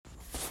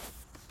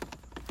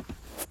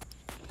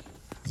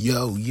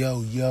Yo,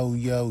 yo, yo,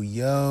 yo,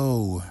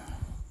 yo.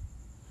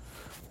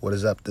 What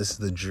is up? This is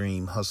the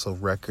Dream Hustle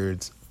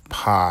Records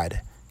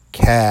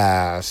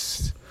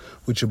podcast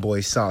with your boy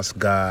Sauce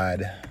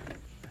God,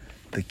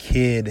 the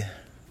kid.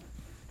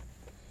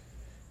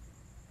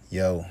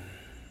 Yo,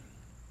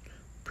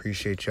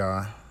 appreciate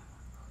y'all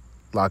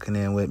locking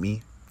in with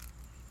me.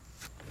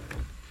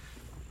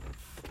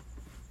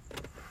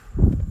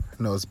 I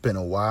know it's been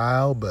a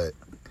while, but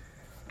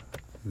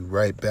we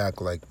right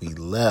back like we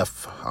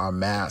left our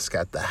mask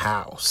at the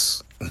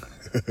house.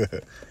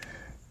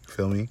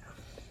 Feel me?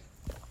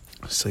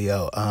 So,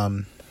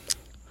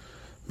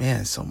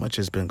 man, so much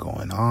has been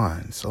going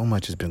on.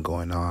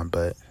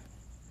 But,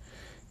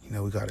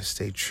 we got to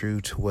stay true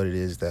to what it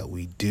is that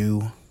we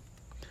do,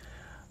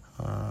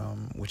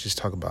 which is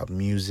talk about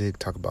music,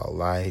 talk about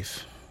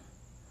life,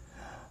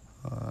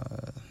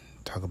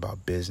 talk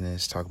about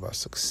business, talk about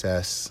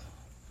success.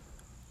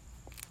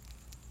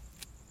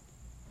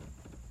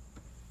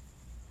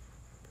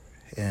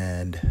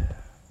 And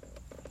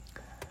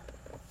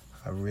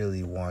I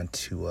really want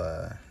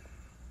to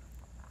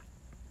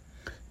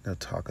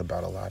talk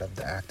about a lot of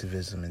the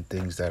activism and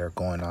things that are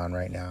going on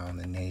right now in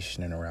the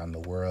nation and around the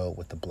world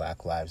with the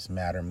Black Lives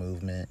Matter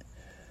movement,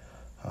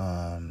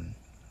 and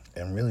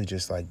really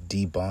just like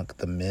debunk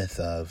the myth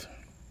of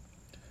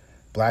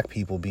black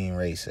people being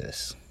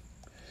racist.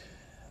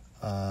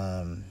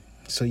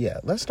 So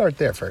let's start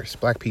there first.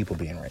 Black people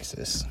being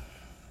racist.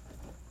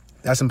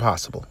 That's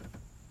impossible.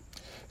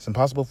 It's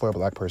impossible for a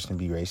black person to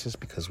be racist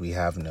because we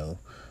have no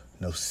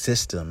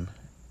system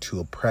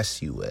to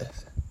oppress you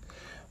with.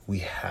 We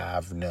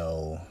have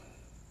no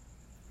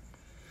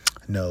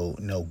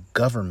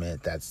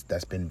government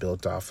that's been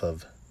built off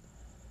of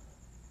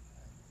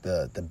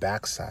the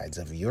backsides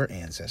of your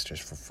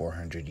ancestors for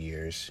 400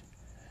 years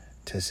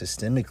to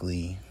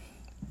systemically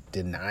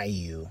deny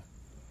you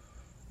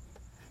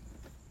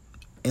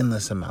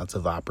endless amounts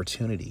of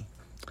opportunity.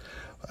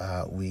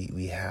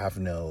 We have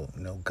no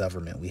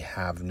government. We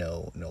have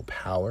no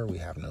power. We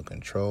have no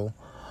control.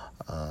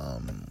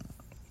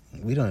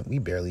 We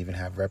barely even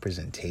have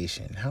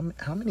representation.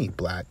 How many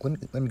black,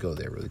 let me go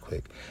there really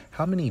quick.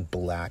 How many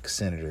black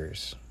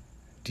senators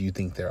do you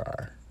think there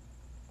are?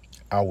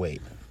 I'll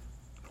wait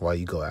while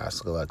you go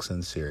ask Alexa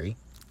and Siri.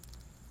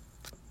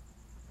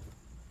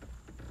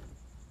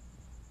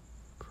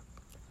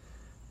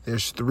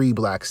 There's 3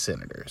 black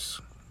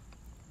senators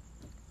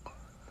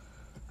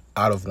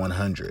out of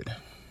 100.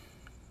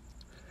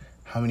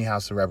 How many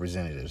House of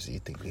Representatives do you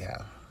think we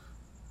have?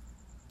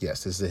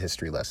 Yes, this is a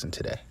history lesson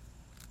today.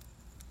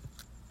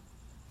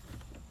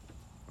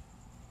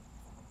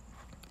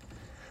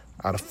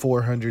 Out of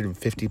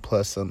 450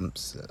 plus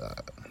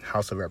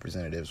House of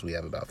Representatives, we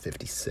have about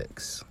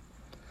 56.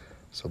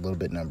 So a little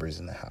bit numbers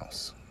in the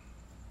House.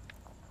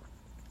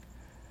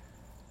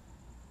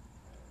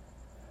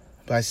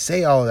 But I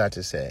say all of that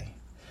to say,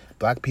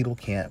 black people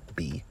can't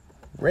be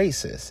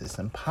racist. It's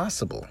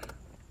impossible.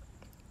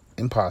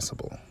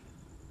 Impossible.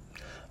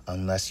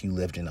 Unless you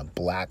lived in a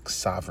black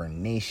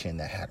sovereign nation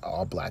that had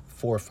all black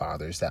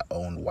forefathers that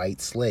owned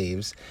white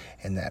slaves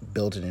and that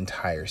built an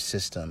entire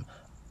system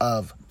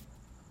of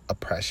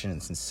oppression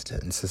and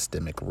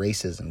systemic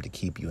racism to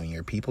keep you and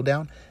your people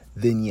down,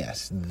 then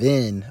yes,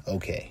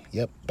 okay,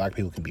 yep, black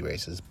people can be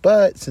racist.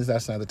 But since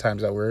that's not the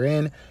times that we're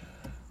in,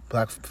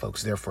 black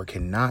folks therefore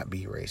cannot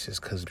be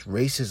racist because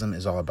racism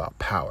is all about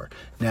power.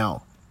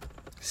 Now,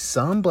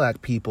 some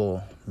black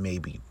people may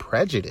be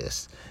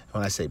prejudiced.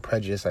 When I say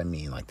prejudice, I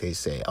mean like they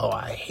say, oh,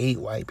 I hate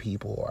white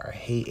people, or I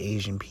hate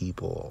Asian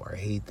people, or I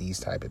hate these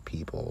type of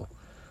people,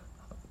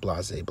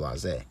 blase,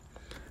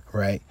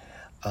 right?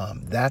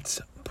 That's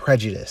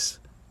prejudice.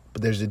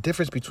 But there's a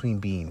difference between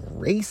being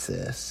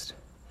racist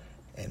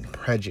and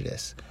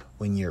prejudice.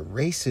 When you're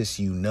racist,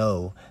 you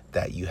know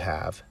that you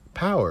have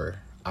power,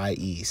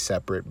 i.e.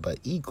 separate but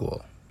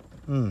equal.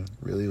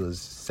 Really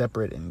was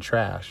separate and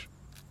trash.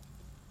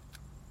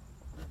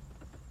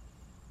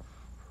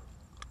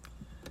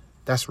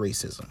 That's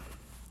racism.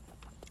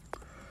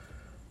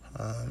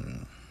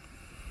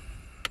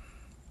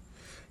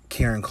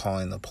 Karen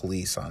calling the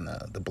police on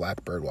the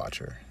black bird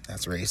watcher.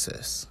 That's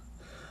racist.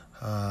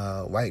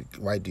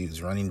 White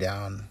dudes running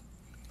down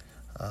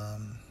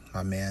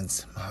my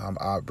man's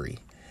Ahmaud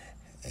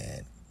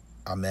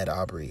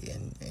Arbery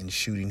and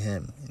shooting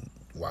him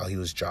while he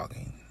was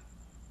jogging.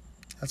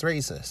 That's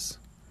racist.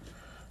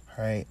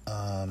 All right.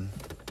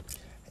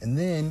 And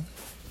then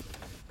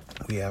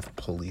we have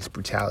police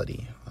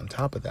brutality on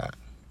top of that.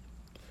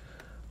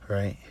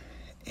 Right?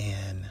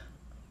 And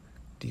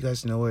do you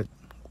guys know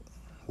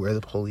where the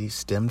police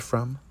stemmed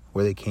from?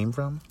 Where they came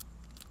from?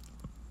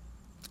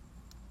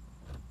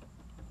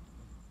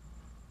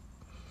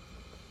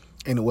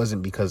 And it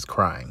wasn't because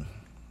crime.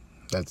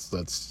 Let's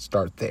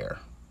start there.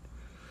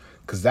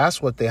 Because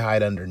that's what they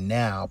hide under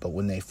now. But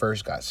when they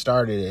first got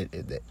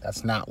started,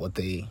 that's not what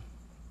they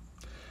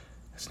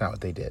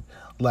did.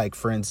 Like,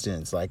 for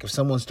instance, like if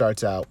someone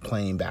starts out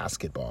playing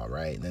basketball,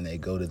 right? And then they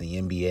go to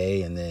the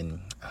NBA, and then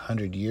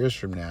 100 years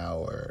from now,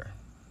 or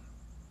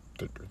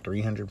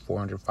 300,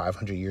 400,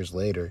 500 years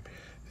later,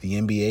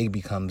 the NBA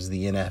becomes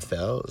the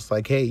NFL. It's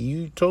like, hey,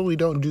 you totally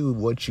don't do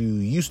what you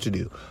used to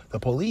do. The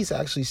police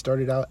actually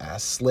started out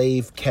as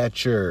slave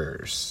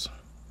catchers.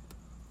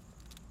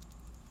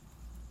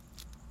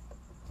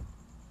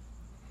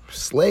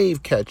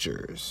 Slave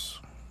catchers.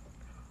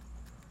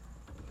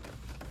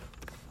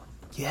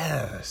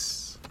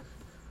 Yes.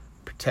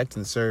 Protect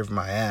and serve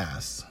my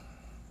ass.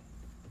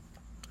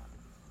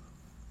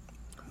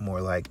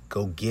 More like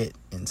go get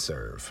and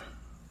serve.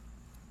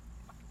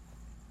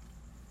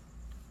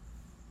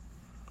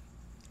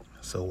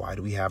 So why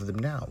do we have them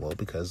now? Well,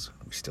 because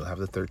we still have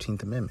the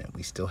 13th Amendment.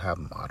 We still have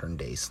modern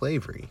day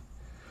slavery,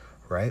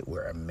 right?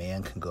 Where a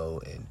man can go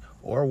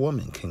or a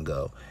woman can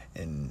go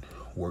and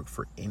work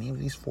for any of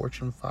these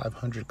Fortune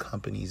 500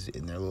 companies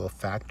in their little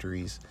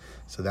factories.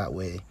 So that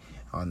way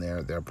on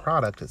their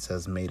product, it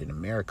says made in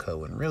America,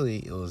 when really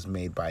it was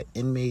made by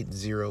inmate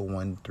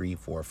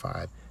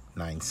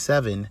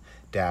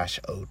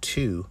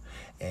 0134597-02.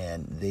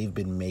 And they've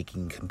been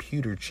making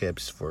computer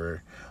chips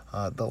for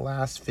the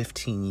last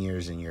 15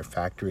 years in your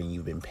factory, and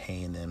you've been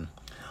paying them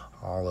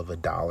all of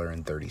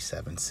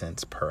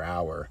 $1.37 per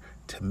hour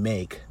to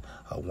make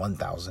a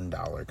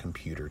 $1,000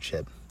 computer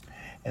chip.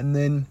 And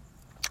then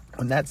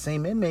when that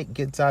same inmate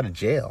gets out of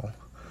jail,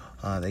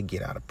 they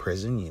get out of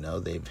prison,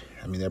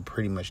 they're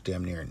pretty much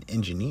damn near an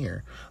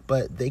engineer,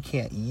 but they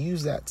can't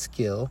use that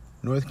skill,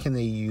 nor can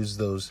they use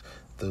those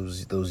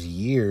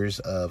years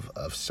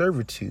of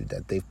servitude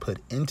that they've put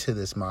into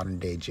this modern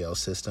day jail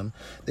system.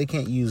 They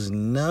can't use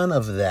none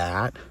of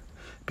that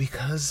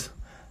because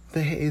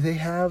they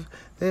have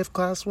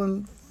class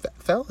 1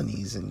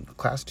 felonies and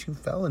class 2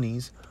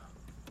 felonies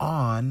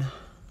on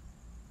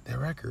their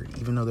record,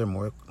 even though they're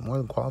more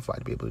than qualified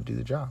to be able to do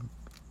the job.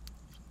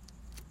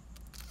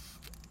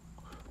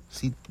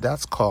 See,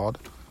 that's called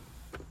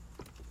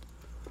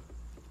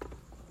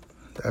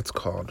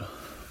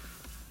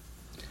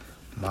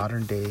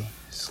modern day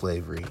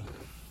slavery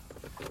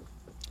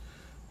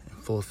in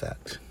full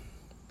effect.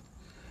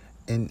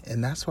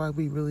 And that's why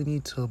we really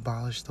need to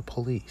abolish the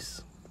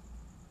police.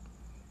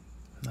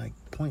 Like,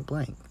 point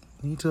blank.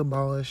 We need to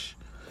abolish,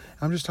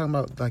 I'm just talking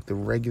about like the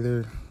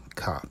regular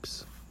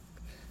cops.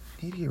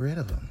 We need to get rid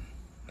of them.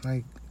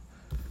 Like,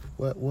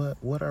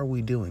 what are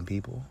we doing,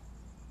 people?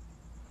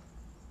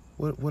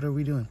 What are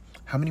we doing?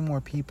 How many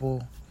more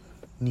people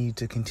need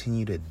to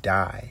continue to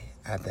die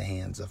at the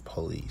hands of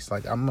police?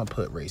 Like, I'm going to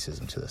put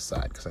racism to the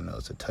side because I know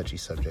it's a touchy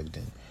subject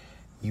and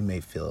you may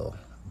feel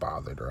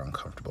bothered or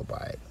uncomfortable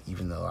by it,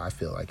 even though I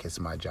feel like it's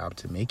my job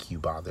to make you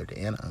bothered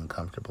and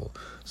uncomfortable.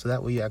 So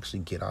that way you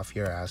actually get off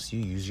your ass,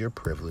 you use your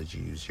privilege,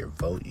 you use your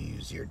vote, you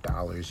use your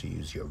dollars, you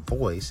use your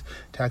voice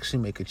to actually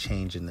make a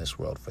change in this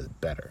world for the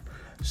better.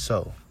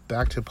 So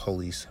back to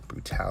police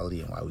brutality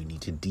and why we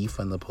need to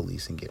defund the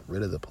police and get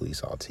rid of the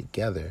police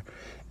altogether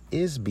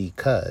is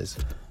because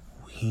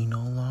we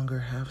no longer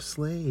have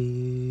slaves.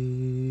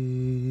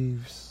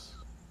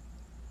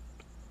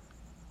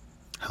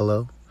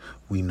 Hello?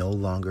 We no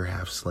longer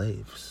have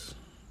slaves.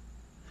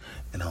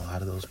 And a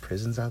lot of those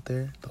prisons out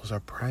there, those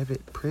are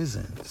private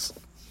prisons,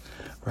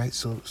 right?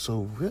 So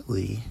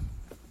really,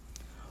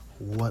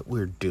 what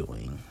we're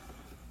doing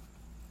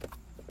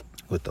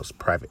with those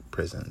private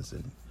prisons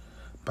and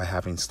by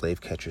having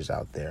slave catchers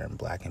out there in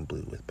black and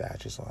blue with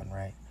badges on,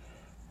 right?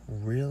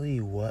 Really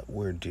what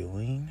we're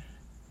doing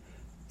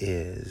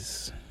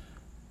is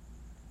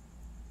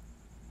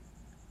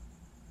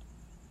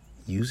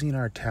using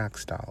our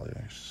tax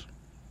dollars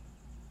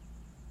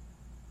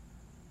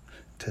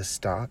to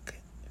stock,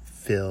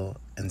 fill,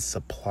 and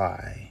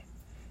supply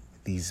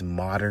these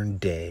modern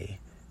day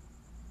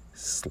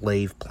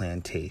slave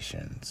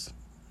plantations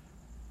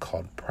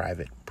called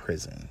private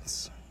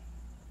prisons.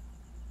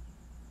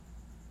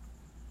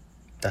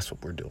 That's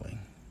what we're doing.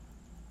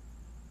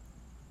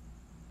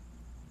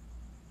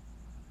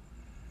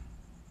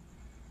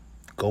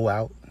 Go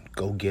out,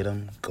 go get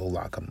them, go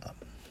lock them up.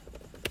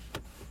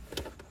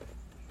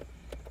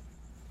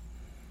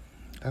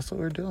 That's what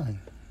we're doing.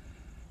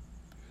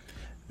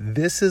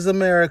 This is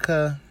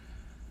America.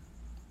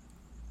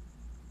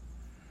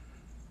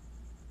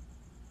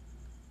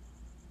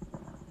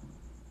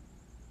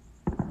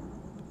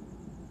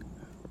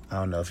 I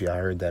don't know if y'all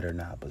heard that or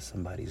not, but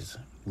somebody's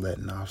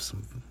letting off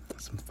some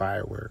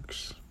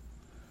fireworks.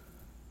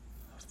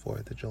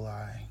 4th of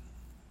July.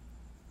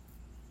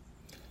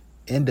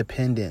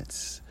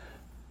 Independence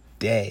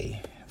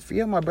Day.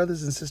 Free up my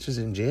brothers and sisters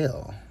in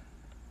jail.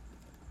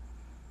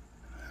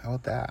 How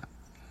about that?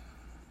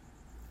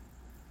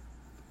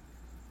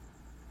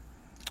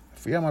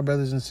 Free up my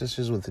brothers and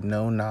sisters with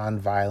no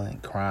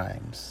non-violent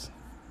crimes.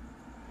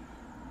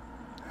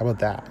 How about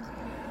that?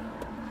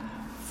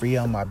 Free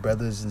up my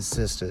brothers and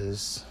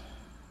sisters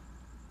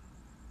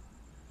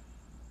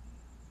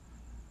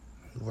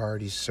who've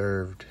already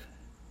served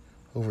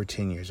over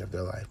 10 years of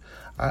their life.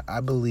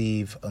 I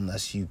believe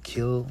unless you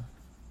kill,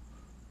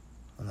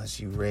 unless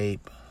you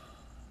rape,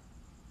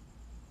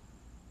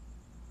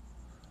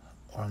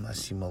 or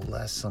unless you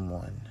molest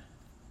someone,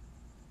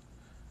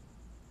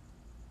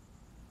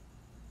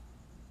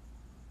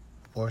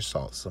 or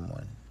assault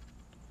someone,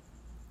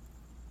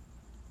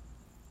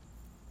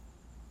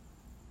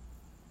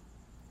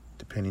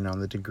 depending on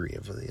the degree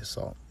of the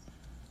assault.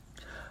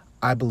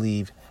 I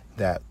believe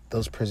that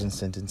those prison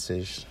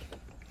sentences,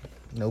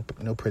 no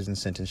prison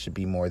sentence should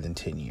be more than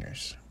 10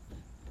 years.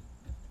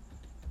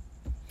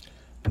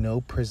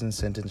 No prison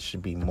sentence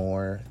should be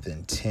more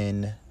than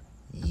 10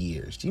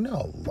 years. Do you know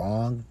how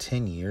long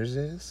 10 years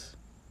is?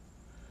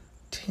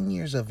 10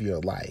 years of your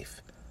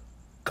life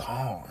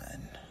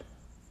gone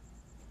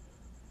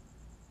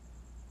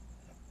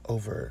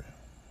over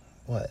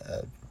what?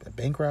 A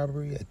bank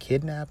robbery, a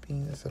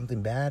kidnapping,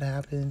 something bad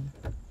happened.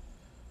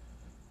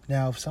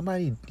 Now,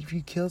 if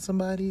you kill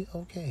somebody,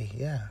 okay,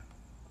 yeah.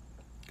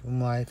 Give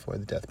them life or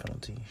the death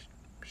penalty,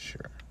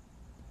 sure.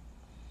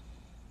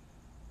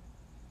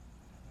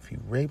 If you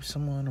rape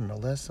someone or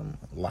molest them,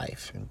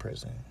 life in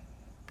prison.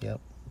 Yep,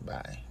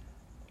 bye.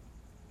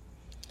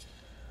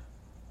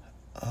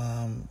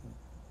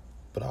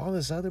 But all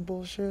this other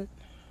bullshit,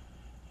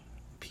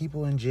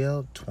 people in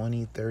jail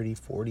 20, 30,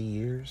 40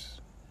 years,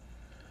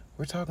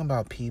 we're talking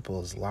about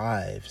people's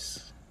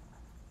lives.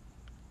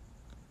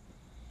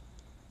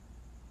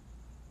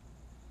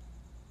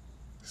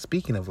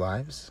 Speaking of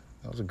lives,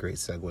 that was a great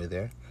segue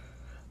there.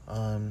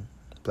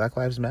 Black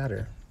Lives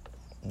Matter.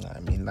 I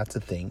mean, that's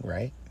a thing,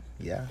 right?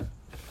 Yeah.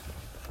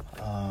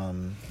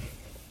 And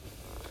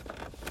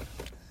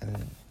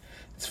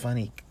it's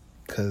funny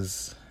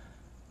because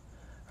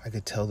I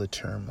could tell the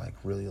term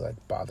really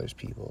bothers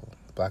people.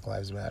 Black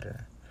Lives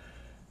Matter.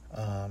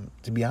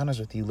 To be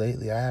honest with you,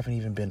 lately I haven't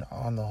even been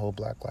on the whole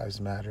Black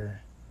Lives Matter.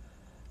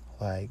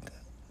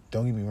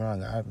 Don't get me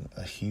wrong, I'm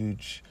a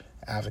huge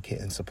advocate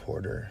and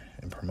supporter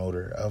and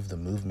promoter of the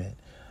movement,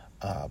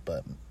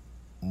 but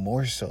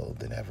more so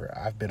than ever,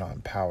 I've been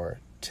on power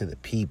to the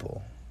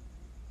people.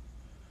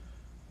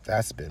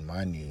 That's been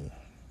my new-ish,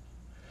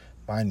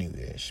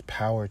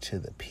 power to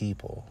the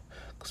people.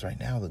 Because right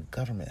now the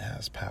government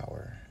has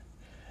power,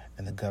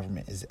 and the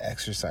government is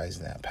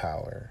exercising that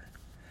power.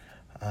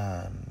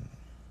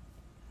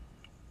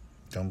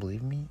 Don't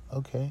believe me?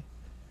 Okay.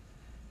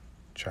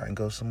 Try and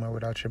go somewhere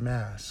without your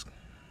mask.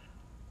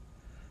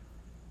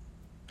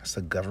 That's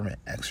the government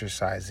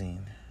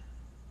exercising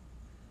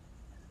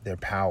their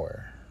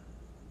power.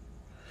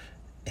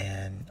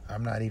 And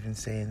I'm not even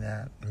saying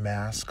that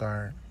masks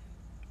aren't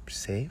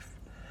safe.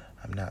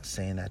 I'm not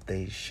saying that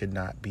they should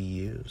not be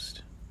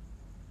used.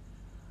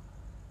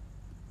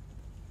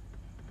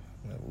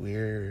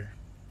 We're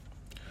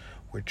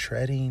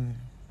treading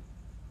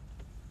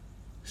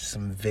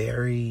some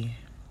very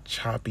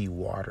choppy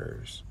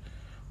waters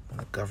when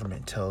the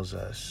government tells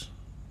us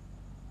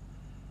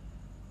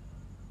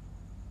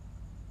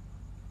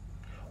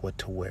what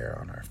to wear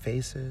on our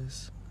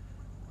faces,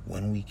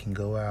 when we can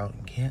go out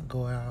and can't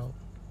go out,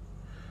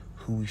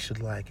 who we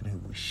should like and who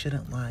we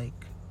shouldn't like.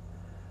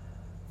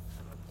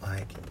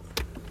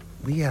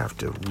 We have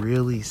to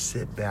really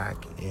sit back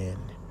and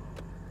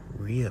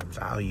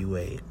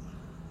reevaluate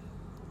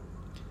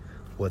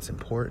what's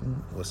important,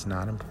 what's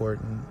not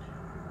important,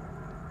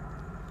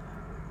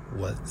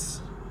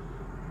 what's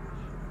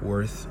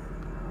worth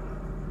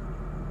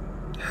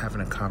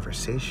having a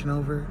conversation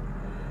over,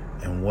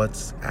 and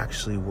what's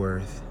actually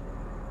worth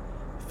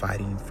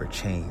fighting for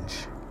change.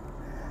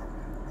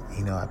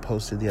 I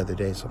posted the other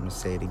day, so I'm going to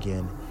say it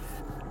again.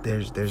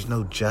 There's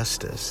no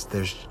justice.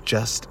 There's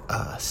just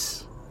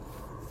us.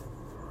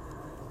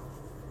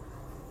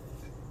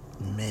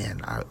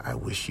 Man, I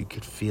wish you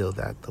could feel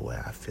that the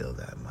way I feel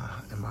that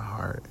in my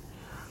heart.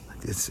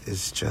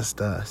 It's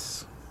just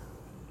us.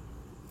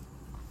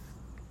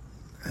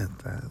 And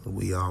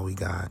we all we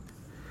got.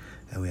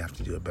 And we have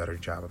to do a better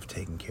job of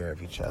taking care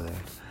of each other.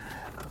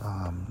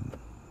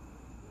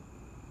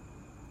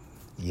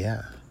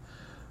 Yeah.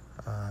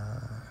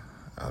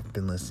 I've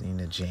been listening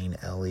to Jane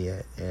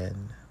Elliott,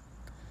 and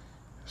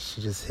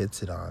she just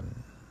hits it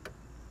on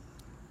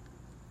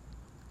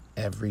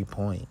every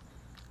point.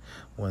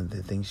 One of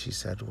the things she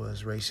said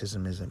was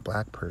racism isn't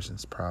black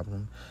person's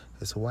problem,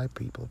 it's a white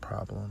people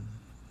problem.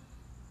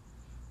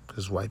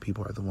 Because white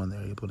people are the one that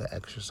are able to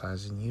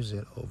exercise and use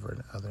it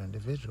over other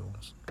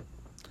individuals.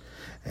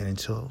 And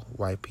until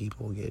white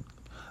people get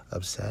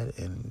upset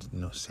and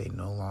say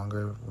no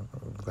longer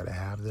we're going to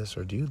have this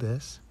or do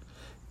this,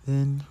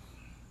 then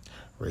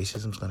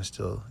racism's going to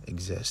still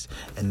exist.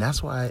 And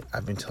that's why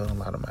I've been telling a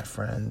lot of my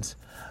friends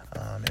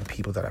and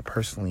people that I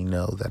personally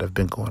know that have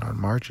been going on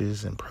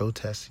marches and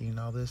protesting and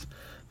all this,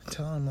 I'm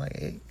telling them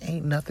it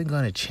ain't nothing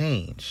going to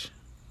change.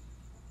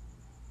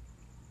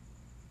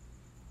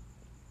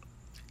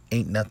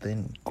 Ain't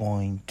nothing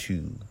going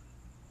to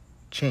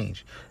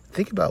change.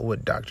 Think about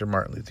what Dr.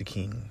 Martin Luther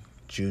King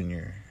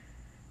Jr.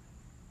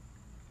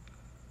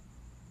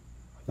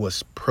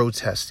 was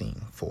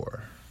protesting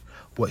for,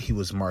 what he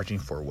was marching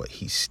for, what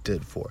he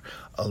stood for.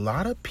 A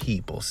lot of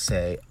people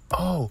say,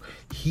 oh,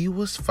 he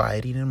was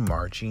fighting and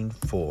marching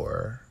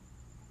for,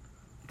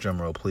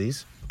 drumroll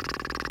please,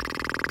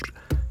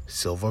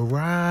 civil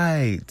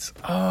rights.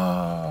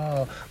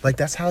 Oh,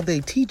 that's how they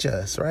teach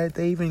us, right?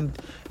 They even,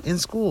 in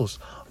schools,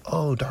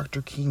 oh,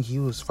 Dr. King, he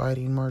was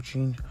fighting,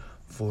 marching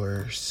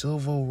for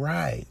civil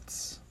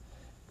rights.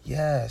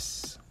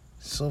 Yes,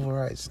 civil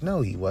rights.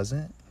 No, he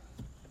wasn't.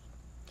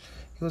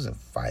 He wasn't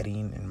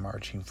fighting and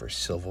marching for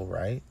civil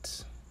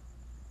rights.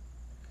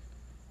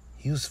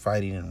 He was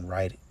fighting and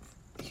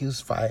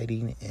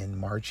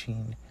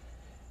marching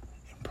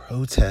and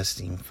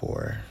protesting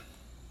for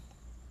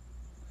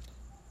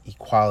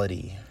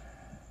equality.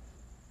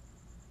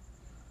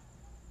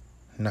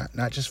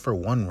 Not just for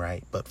one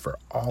right, but for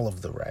all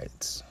of the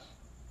rights.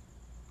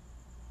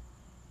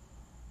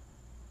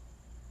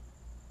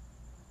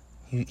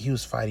 He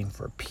was fighting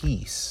for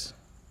peace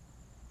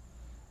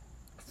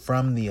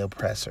from the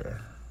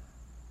oppressor.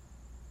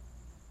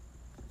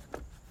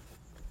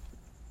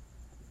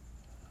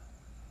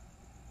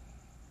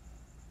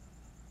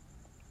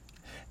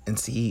 And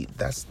see,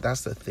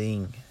 that's the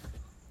thing.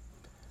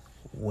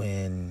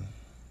 When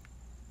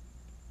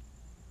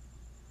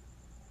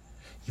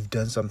you've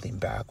done something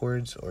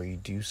backwards or you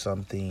do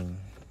something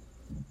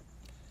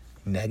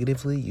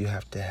negatively, you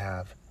have to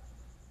have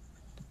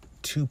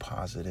two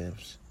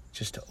positives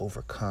just to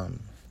overcome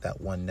that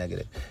one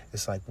negative.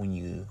 It's like when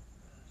you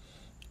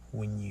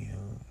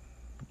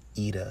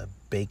eat a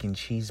bacon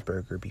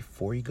cheeseburger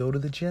before you go to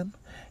the gym.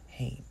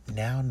 Hey,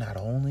 now not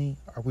only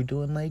are we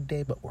doing leg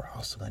day, but we're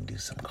also going to do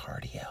some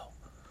cardio,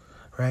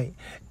 right?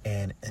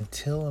 And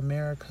until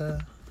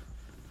America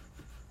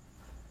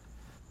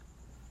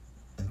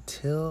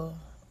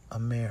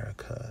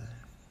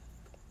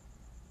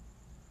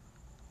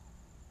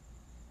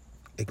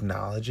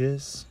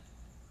acknowledges,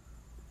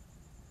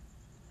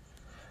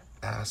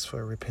 asks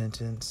for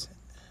repentance,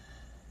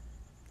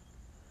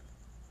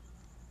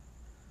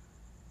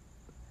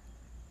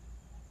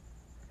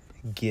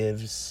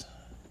 gives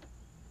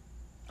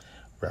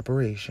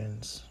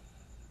reparations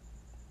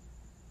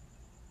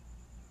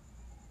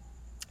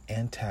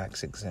and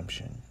tax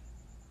exemption,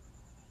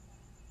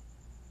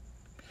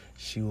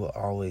 she will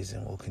always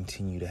and will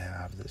continue to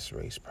have this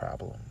race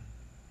problem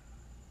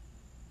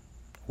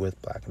with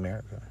Black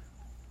America.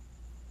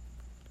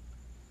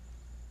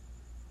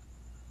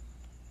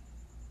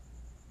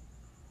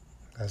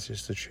 That's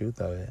just the truth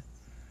of it.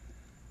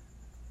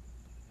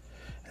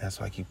 And that's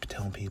why I keep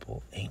telling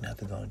people, ain't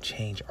nothing gonna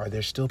change. Are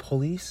there still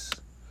police?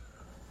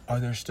 Are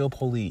there still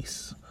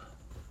police?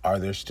 Are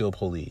there still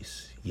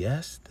police?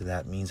 Yes, then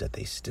that means that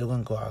they still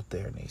gonna go out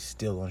there and they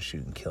still gonna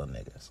shoot and kill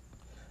niggas.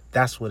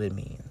 That's what it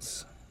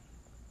means.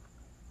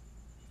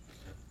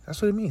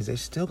 That's what it means. They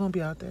still gonna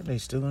be out there. They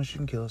still gonna shoot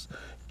and kill us.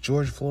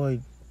 George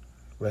Floyd,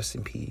 rest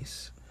in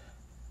peace,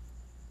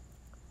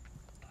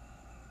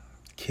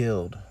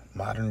 killed,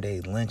 modern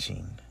day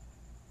lynching,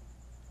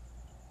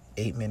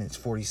 8 minutes,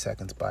 40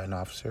 seconds by an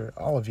officer.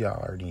 All of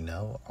y'all already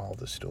know all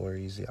the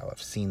stories. Y'all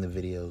have seen the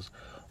videos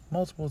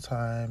multiple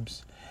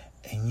times.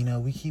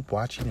 And, we keep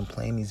watching and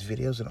playing these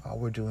videos, and all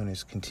we're doing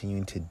is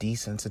continuing to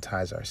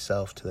desensitize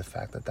ourselves to the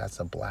fact that that's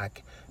a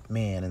Black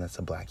man and that's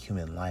a Black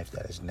human life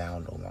that is now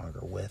no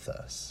longer with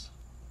us.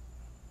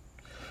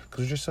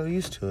 Because we're just so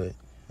used to it.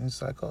 And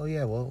it's like, oh,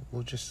 yeah, well,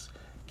 we'll just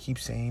keep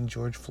saying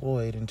George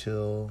Floyd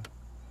until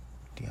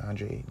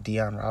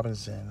Deion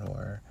Robinson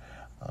or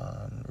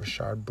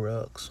Rashard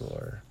Brooks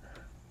or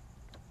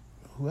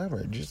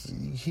whoever.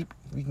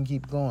 We can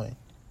keep going.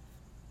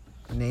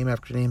 Name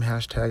after name,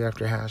 hashtag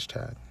after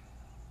hashtag.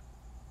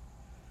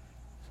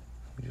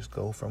 We just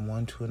go from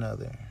one to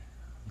another.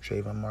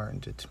 Trayvon Martin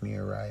to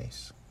Tamir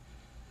Rice.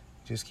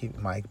 Just keep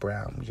Mike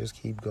Brown. We just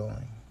keep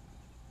going.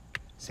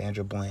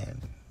 Sandra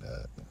Bland.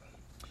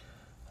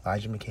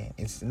 Elijah McCain.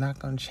 It's not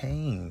going to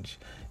change.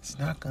 It's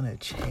not going to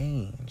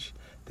change.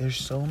 There's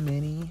so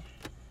many.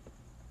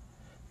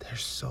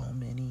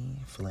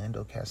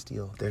 Philando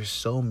Castile. There's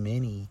so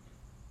many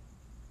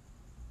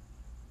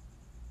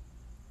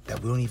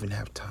that we don't even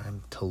have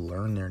time to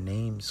learn their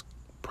names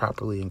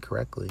properly and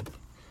correctly.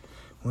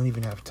 We don't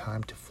even have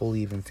time to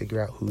fully even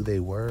figure out who they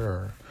were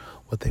or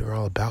what they were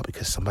all about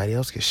because somebody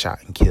else gets shot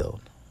and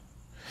killed.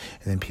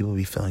 And then people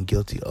be feeling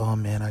guilty. Oh,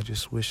 man, I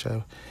just wish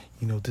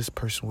this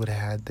person would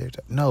have had their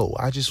time. No,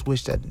 I just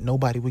wish that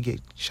nobody would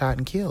get shot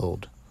and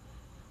killed.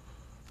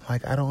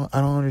 Like, I don't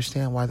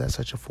understand why that's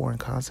such a foreign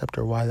concept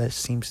or why that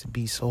seems to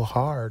be so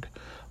hard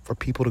for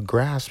people to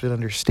grasp and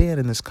understand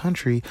in this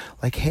country.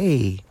 Like,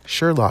 hey,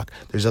 Sherlock,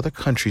 there's other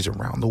countries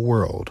around the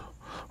world,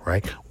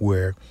 right,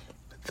 where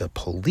the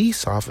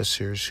police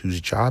officers whose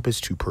job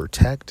is to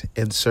protect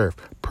and serve.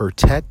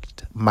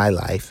 Protect my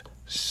life,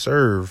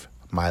 serve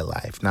my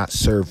life, not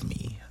serve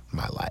me,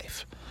 my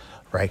life,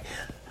 right?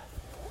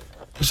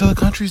 There's other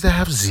countries that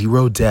have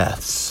 0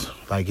 deaths.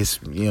 Like, it's,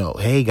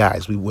 hey,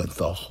 guys, we went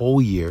the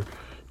whole year.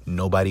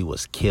 Nobody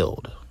was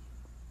killed.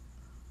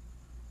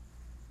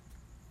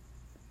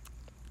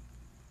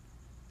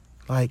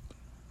 Like,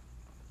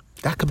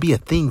 that could be a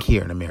thing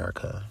here in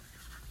America.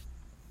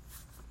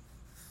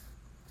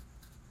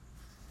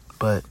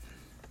 But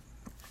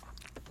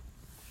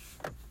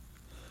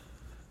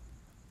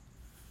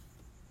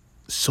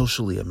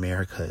socially,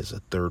 America is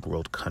a third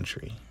world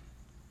country.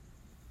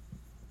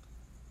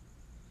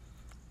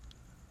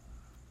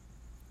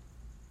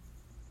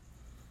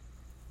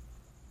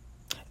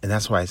 And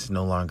that's why it's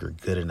no longer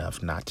good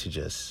enough not to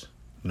just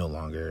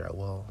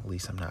at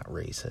least I'm not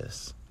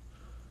racist.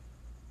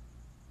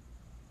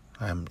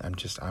 I'm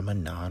a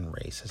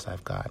non-racist.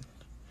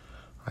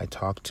 I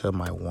talked to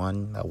my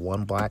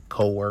one black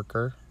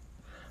coworker.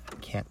 I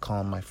can't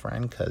call him my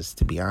friend because,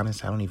 to be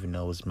honest, I don't even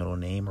know his middle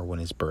name or when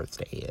his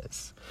birthday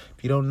is.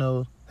 If you don't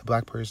know a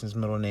black person's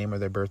middle name or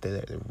their birthday,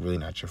 they're really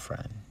not your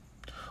friend.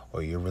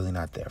 Or you're really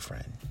not their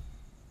friend.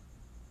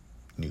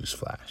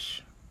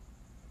 Newsflash.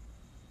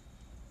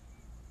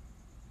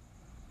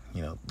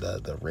 You know,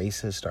 the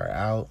racists are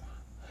out.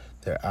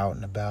 They're out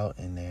and about,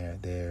 and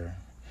they're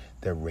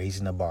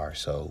raising the bar.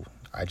 So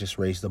I just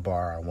raised the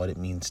bar on what it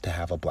means to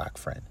have a black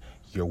friend.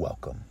 You're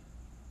welcome.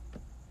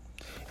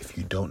 If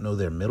you don't know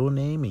their middle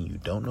name and you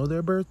don't know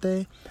their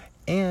birthday,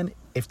 and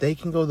if they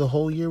can go the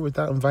whole year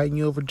without inviting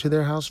you over to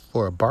their house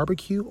for a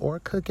barbecue or a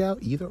cookout,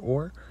 either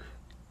or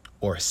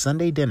a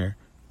Sunday dinner,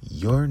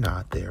 you're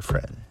not their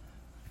friend.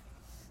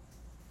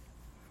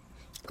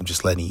 I'm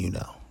just letting you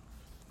know.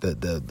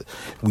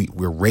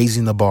 We're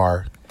raising the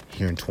bar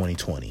here in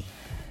 2020.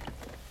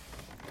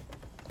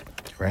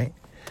 Right?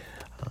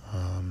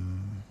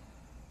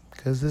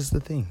 Because this is the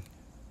thing.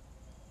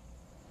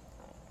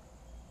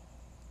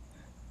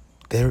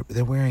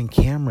 They're wearing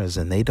cameras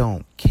and they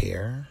don't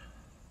care.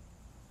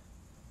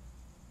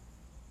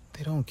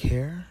 They don't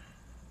care.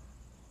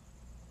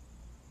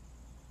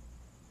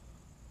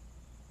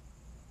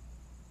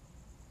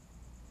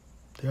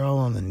 They're all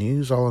on the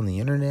news, all on the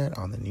internet,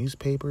 on the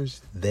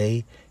newspapers.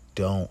 They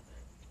don't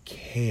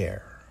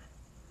care.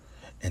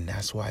 And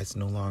that's why it's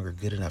no longer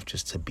good enough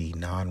just to be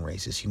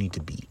non-racist. You need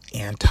to be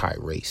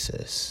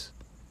anti-racist.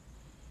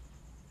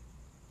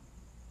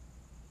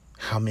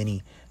 How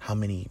many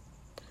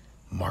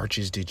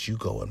marches did you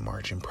go and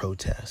march and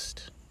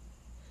protest?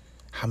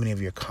 How many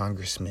of your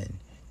congressmen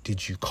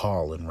did you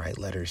call and write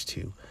letters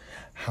to?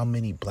 How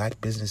many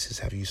black businesses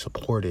have you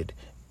supported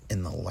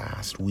in the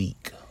last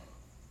week?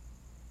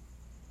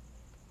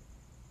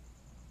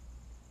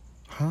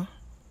 Huh?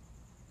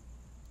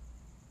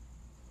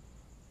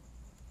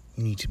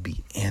 You need to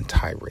be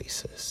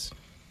anti-racist.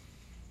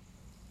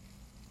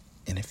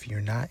 And if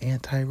you're not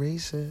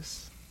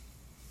anti-racist,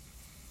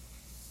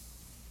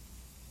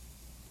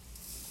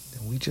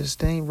 then we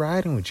just ain't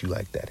riding with you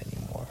like that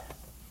anymore.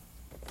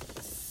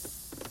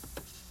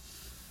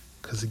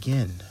 Because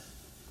again,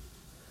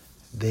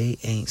 they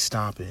ain't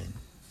stopping.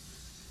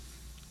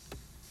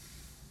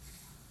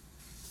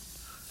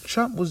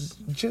 Trump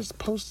just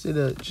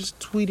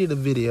tweeted a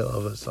video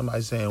of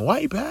somebody saying,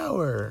 white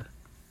power.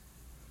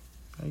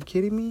 Are you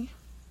kidding me?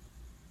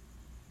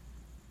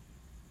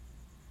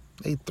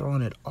 They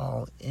throwing it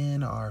all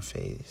in our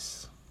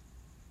face.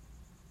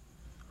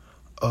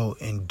 Oh,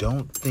 and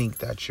don't think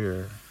that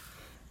your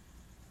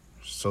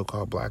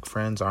so-called black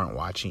friends aren't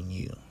watching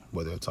you,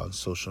 whether it's on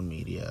social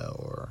media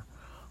or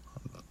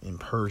in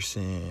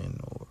person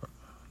or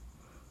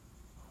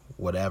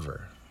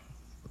whatever,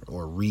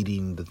 or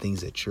reading the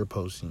things that you're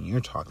posting,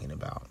 you're talking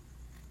about.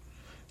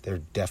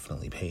 They're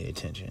definitely paying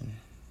attention.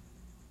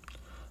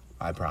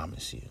 I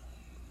promise you.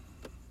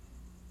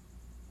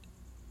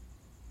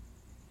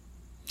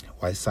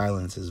 Why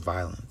silence is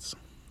violence.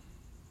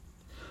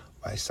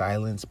 Why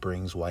silence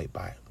brings white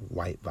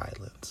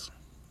violence.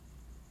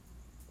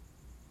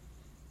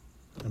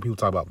 When people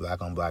talk about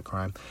black on black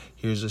crime,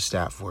 here's a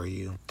stat for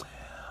you.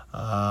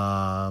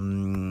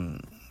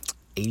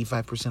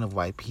 85% of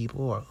white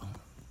people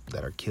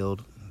that are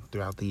killed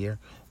throughout the year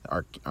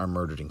are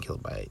murdered and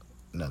killed by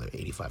another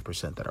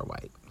 85% that are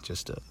white.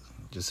 Just a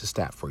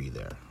stat for you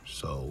there.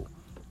 So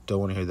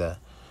don't want to hear the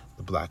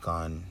black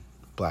on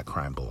black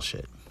crime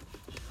bullshit.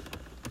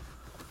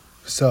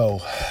 So,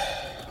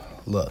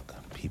 look,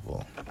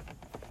 people,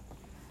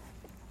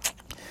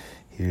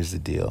 here's the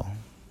deal.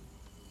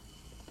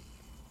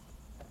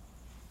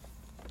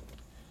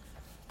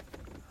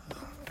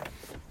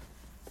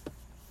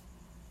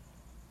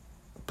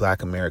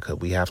 Black America,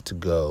 we have to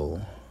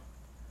go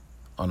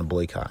on a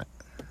boycott.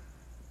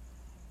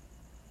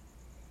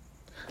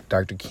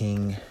 Dr.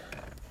 King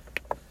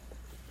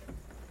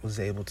was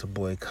able to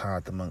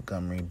boycott the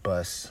Montgomery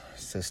bus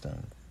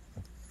system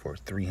for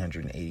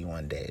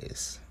 381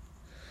 days.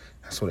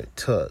 That's what it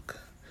took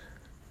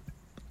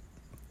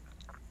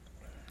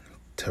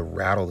to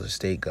rattle the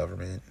state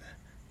government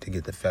to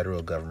get the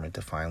federal government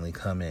to finally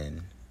come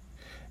in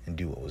and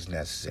do what was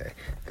necessary.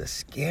 The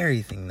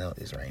scary thing, though,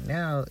 is right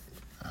now,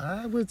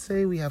 I would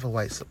say we have a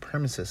white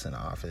supremacist in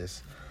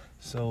office.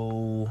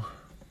 So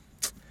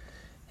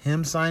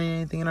him signing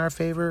anything in our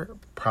favor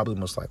probably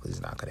most likely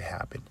is not going to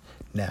happen.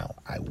 Now,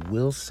 I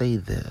will say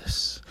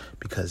this,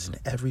 because in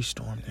every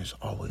storm, there's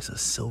always a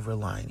silver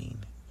lining.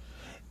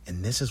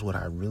 And this is what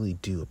I really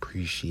do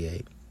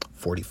appreciate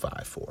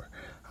 45 for.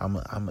 I'm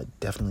going to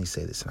definitely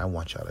say this, and I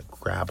want y'all to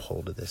grab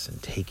hold of this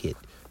and take it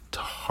to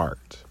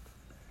heart.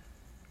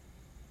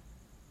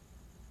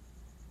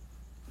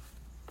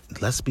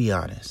 Let's be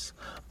honest.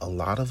 A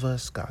lot of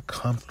us got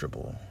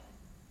comfortable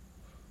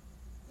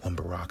when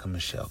Barack and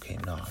Michelle came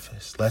to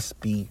office. Let's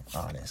be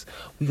honest.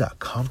 We got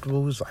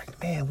comfortable. It was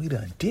like, man, we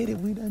done did it.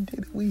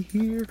 We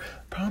here.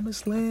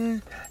 Promised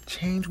land.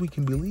 Change we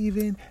can believe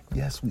in.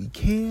 Yes, we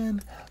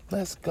can.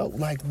 Let's go.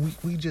 Like,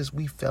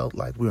 we felt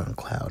like we were on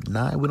cloud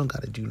nine. We don't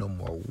got to do no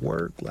more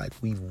work. Like,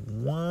 we've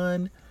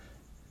won.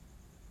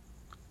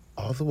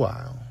 All the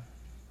while,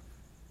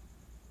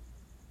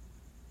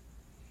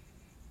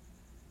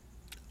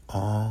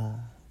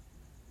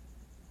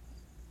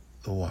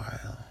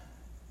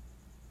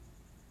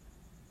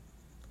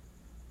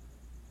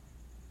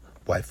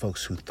 white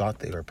folks who thought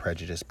they were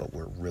prejudiced but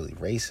were really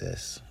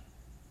racist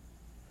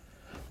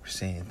were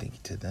saying and thinking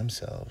to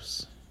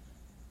themselves,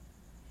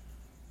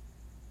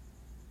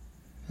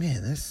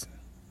 man,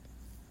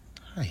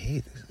 I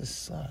hate this. This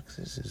sucks.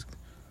 This is,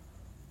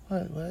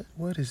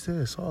 what is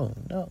this? Oh,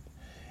 no.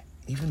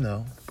 Even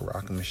though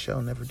Barack and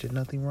Michelle never did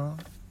nothing wrong.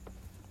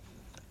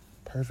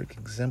 Perfect,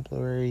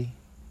 exemplary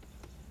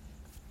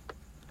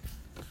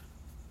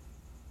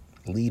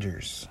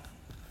leaders.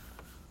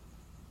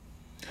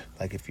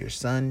 Like, if your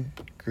son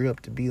grew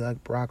up to be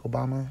like Barack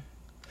Obama,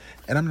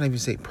 and I'm not even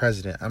saying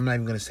president, I'm not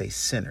even going to say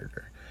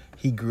senator.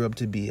 He grew up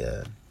to be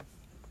a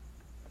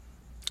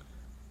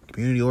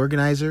community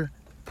organizer.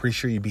 Pretty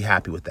sure you'd be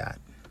happy with that.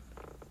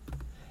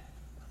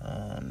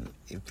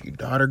 If your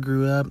daughter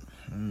grew up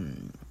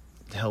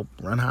to help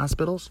run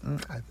hospitals,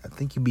 I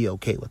think you'd be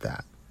okay with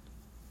that.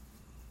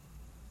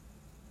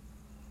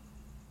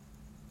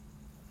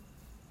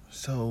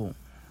 So,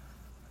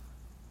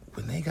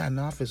 when they got in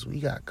office, we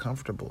got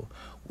comfortable.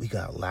 We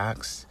got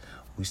lax.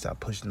 We stopped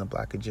pushing the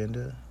black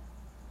agenda.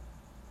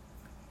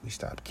 We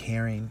stopped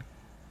caring.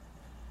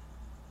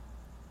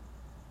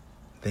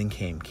 Then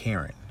came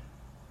Karen.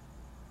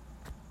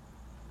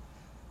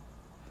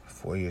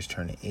 4 years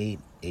turned to 8.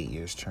 8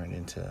 years turned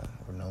into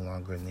we're no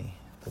longer in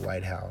the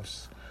White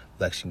House.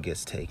 Election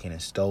gets taken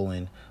and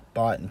stolen,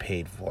 bought and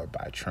paid for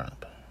by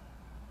Trump.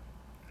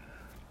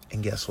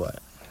 And guess what?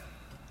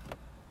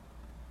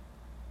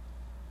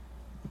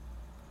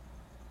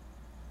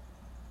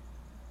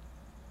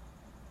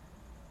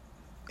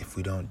 If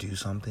we don't do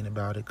something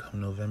about it come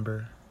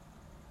November,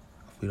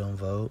 if we don't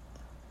vote,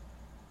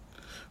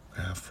 we're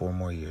going to have 4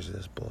 more years of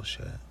this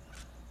bullshit.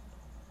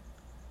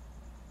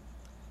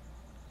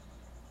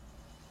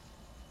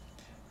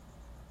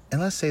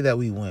 And let's say that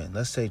we win.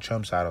 Let's say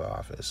Trump's out of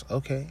office.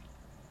 Okay.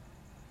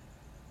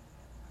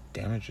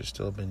 Damage has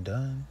still been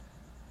done.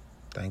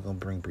 They ain't going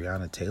to bring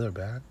Breonna Taylor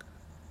back.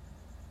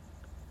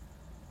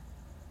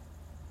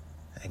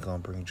 Ain't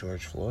going to bring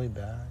George Floyd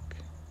back.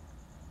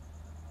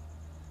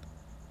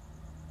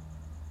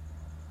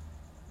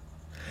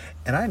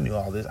 And I knew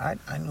all this. I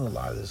knew a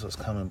lot of this was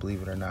coming,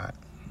 believe it or not.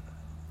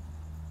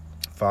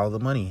 Follow the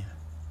money.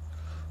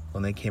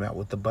 When they came out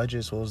with the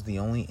budgets, what was the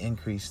only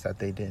increase that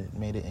they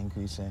made an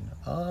increase in?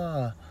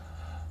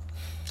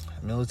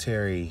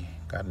 Military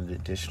got an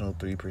additional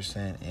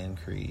 3%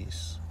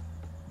 increase.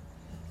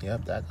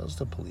 Yep, that goes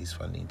to police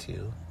funding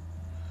too.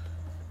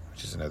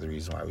 Which is another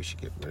reason why we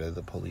should get rid of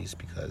the police,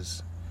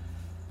 because,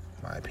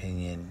 in my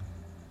opinion,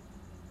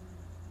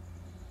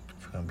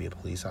 if you're going to be a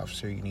police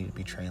officer, you need to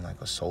be trained like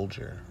a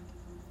soldier.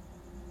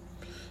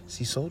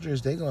 See,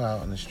 soldiers, they go out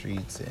on the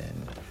streets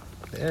and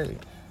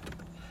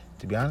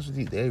to be honest with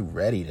you, they're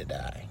ready to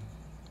die.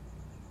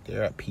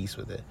 They're at peace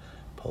with it.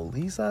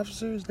 Police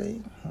officers,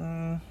 they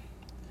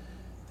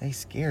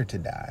scared to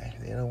die.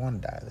 They don't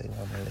want to die. They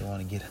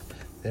want to get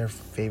their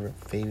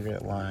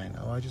favorite line.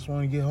 Oh, I just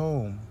want to get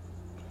home.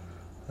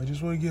 I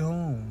just want to get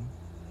home.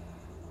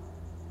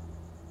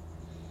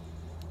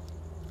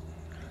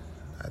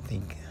 I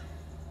think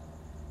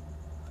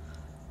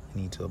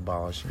we need to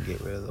abolish and get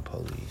rid of the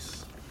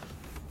police.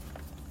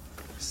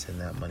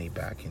 Send that money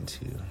back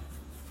into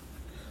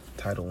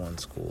Title I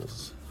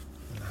schools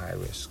in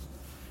high-risk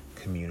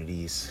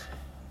communities,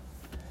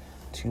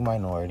 to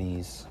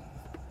minorities,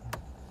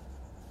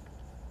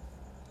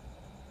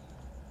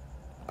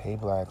 pay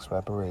blacks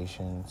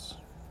reparations,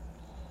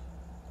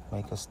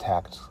 make us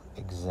tax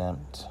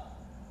exempt.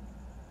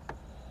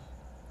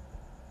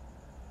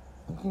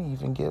 You can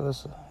even give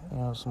us,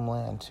 some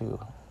land too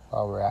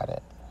while we're at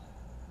it.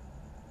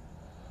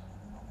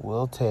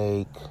 We'll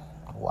take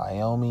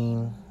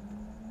Wyoming,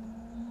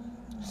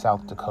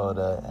 South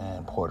Dakota,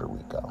 and Puerto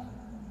Rico.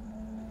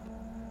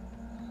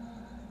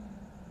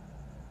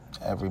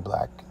 Every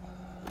black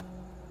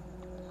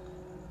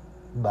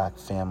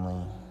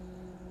family,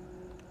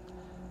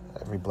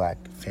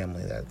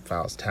 that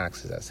files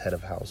taxes as head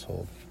of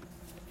household,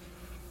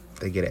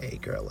 they get an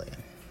acre of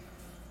land.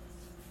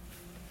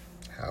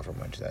 However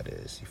much that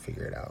is, you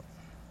figure it out.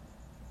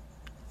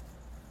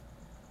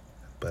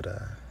 But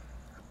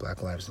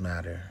Black Lives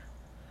Matter.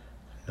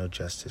 No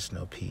justice,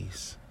 no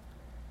peace.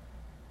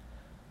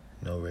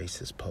 No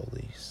racist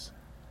police.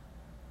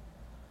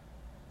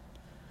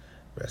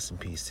 Rest in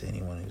peace to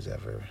anyone who's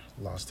ever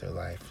lost their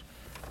life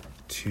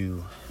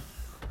to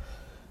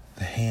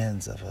the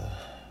hands of a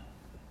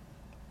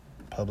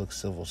public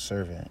civil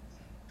servant.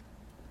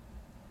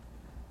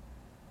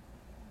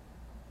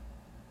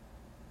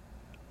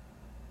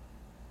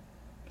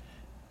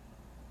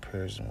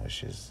 prayers and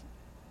wishes,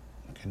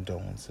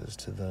 condolences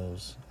to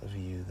those of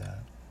you that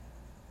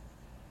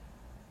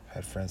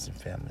had friends and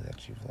family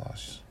that you've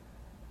lost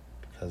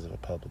because of a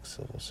public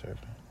civil servant.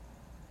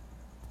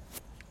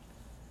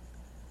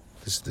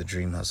 This is the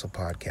Dream Hustle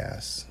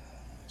Podcast.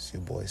 It's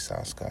your boy,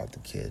 South Scott the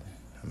Kid.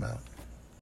 I'm out.